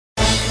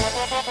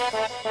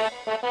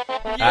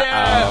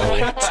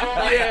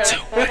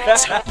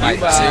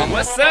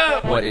What's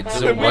up? What it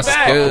do? What's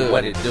good?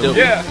 What it do?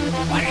 Yeah.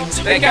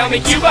 They got me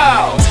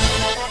Q-Ball.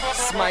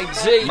 It's Mike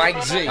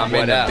G. I'm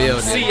in the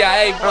building.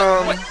 CIA.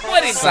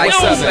 What is Psych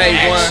up,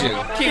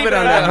 A1. Keep it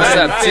on that. What's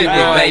up, TV,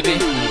 baby?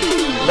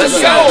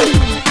 Let's go.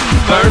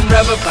 Burn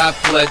rubber pop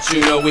clutch,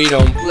 you know we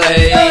don't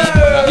play.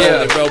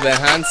 Yeah, the roll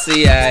behind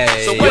CIA.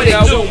 So what it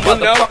do,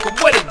 motherfucker?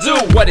 What it do?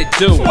 What it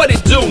do? What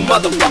it do,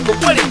 motherfucker?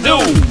 What it do?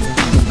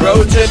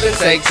 Road trippin'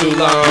 take too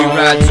long. We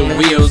ride two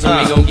wheels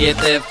and we gon' get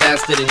there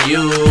faster than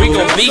you. We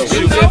gon' beat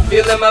you. If you're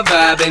feeling my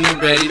vibe and you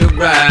ready to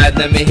ride,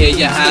 let me hear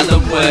you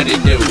holler what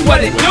it do. What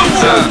it do?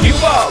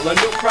 Q-Ball, a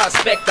new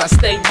prospect, I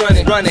stay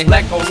running.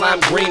 Black on lime,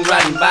 green,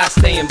 riding by,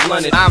 staying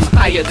blunted. I'm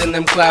higher than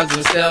them clouds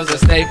themselves, I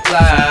stay fly.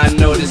 I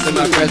notice in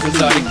my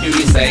presence all the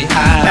cuties say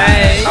hi.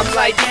 Hey. I'm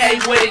like, hey,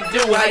 what it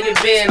do? How you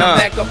been? I'm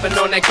back up and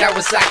on that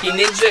Kawasaki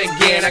Ninja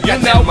again. I got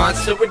that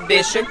monster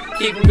edition,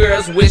 keeping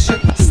girls wishing.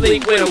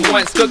 Sleep with them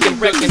once, cooking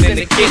breakfast in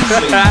the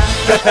kitchen.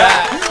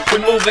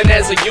 We're moving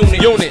as a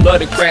unit.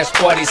 Love the crash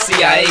party,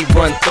 CIA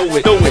run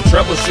through it.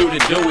 Troubleshoot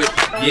to do it.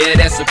 Yeah,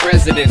 that's the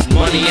president.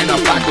 Money in our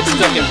pockets,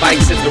 tucking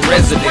bikes at the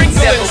residence.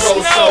 Never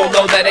roll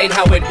solo, that ain't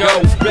how it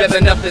go.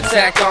 Revving up the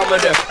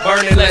tachometer,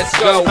 burning, let's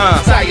go.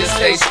 Tires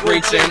stay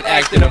screeching,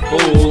 acting a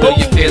fool. Are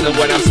you feeling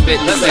what I'm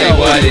spitting? Say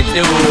what it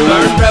do.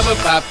 Burn rubber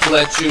pop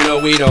clutch, you know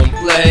we don't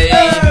play.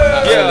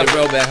 Only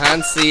roll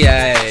behind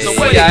CIA. So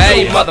what it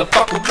do,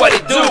 motherfucker? What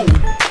it do?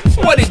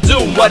 What it do?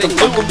 What it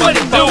do? What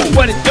it do?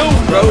 What it do?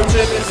 Road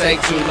trippin'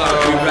 take too long.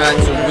 We ride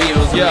two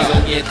wheels, we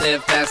gon' get there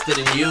faster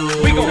than you.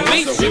 We gon'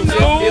 meet so you, if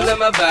you're feeling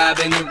my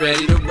vibe and you're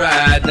ready to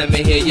ride, let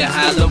me hear you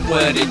holler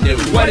what it do.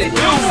 What it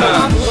do?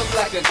 Look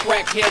like a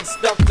crackhead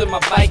stuck to my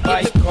bike.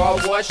 Get the car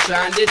wash,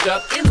 shined it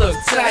up, it look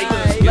tight.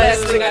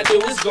 Last thing I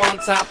do is go on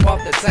top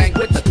off the tank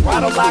with the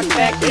throttle locked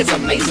back. It's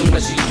amazing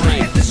when she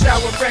drinks. The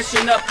shower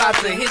freshen up, about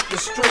to hit the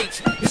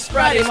street. It's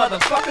Friday,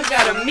 motherfucker,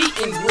 got a meet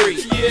and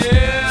greet.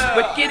 Yeah.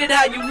 But get it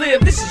how you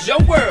live, this is your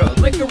world.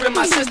 Liquor in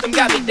my system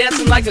got me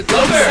dancing like a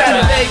globe.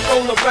 Saturday,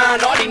 roll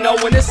around, already know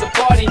when it's a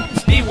party.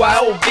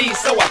 BYOB,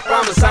 so I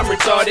promise I'm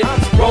retarded.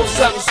 Roll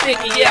something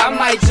sticky, yeah, I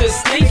might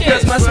just sneak it.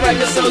 Cause my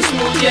swagger's so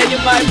smooth, yeah, you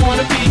might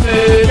wanna beat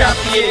it.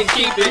 Copy it and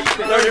keep it,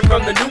 learn it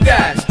from the new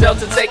guy.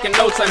 Delta taking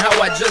notes on how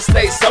I just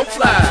stay so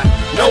fly.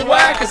 Know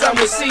why? Cause I'm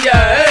with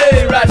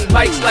CIA, riding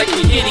bikes like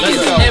we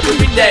idiots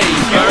every day.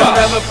 Burn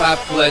rubber pop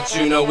clutch,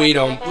 you know we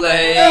don't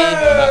play.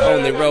 I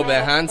only roll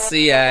behind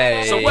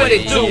CIA. So what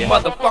it do,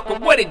 motherfucker?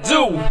 What it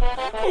do?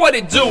 What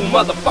it do,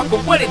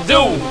 motherfucker? What it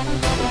do?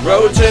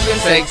 Road trippin'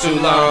 take too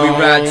long. We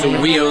ride two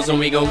wheels and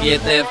we gon'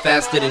 get there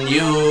faster than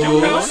you.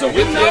 So if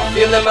you're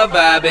feeling my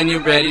vibe and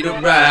you're ready to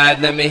ride,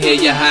 let me hear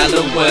you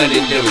holler what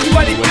it do.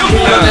 What it do?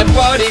 On that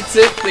party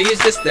tip, please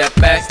just step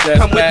back.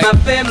 I'm with my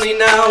family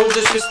now,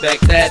 just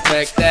respect that.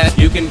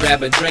 You can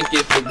grab a drink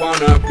if you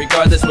wanna.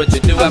 Regardless what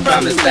you do, I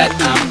promise that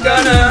I'm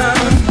gonna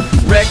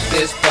wreck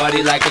this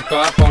party like a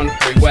car on the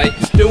freeway.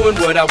 Doing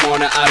what I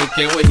wanna, I don't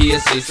care what he or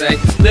she say.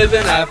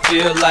 Living, I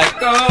feel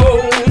like,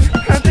 oh,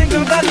 I think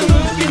I'm about to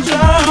lose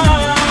control.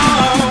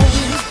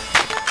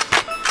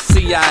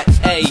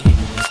 CIA,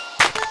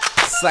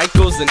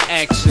 cycles in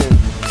action,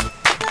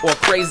 or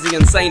crazy,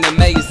 insane,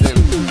 amazing.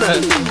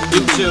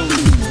 You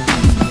choose.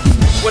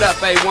 What up,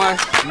 A1?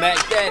 Mac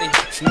Daddy,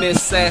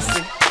 Miss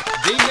Sassy,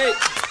 D-Nick,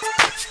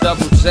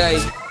 Double J,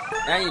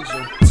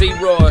 Angel,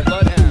 T-Roy,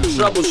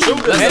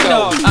 Troubleshooter. Let's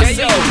go. I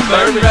see you.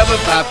 Burn rubber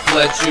pop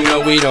clutch, you know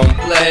we don't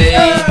play.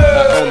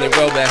 I only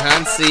roll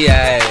behind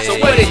CIA. So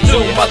what it do,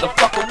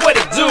 motherfucker? What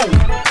it do?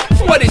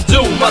 What it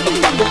do,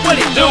 motherfucker? What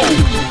it do?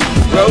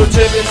 Road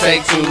trippin'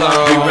 take too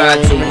long. We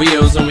ride two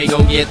wheels and we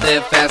gon' get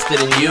there faster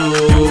than you.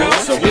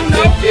 So if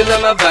you're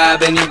feeling my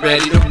vibe and you're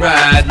ready to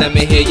ride, let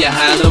me hear you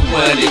holler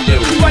what it do.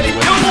 What it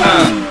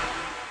do?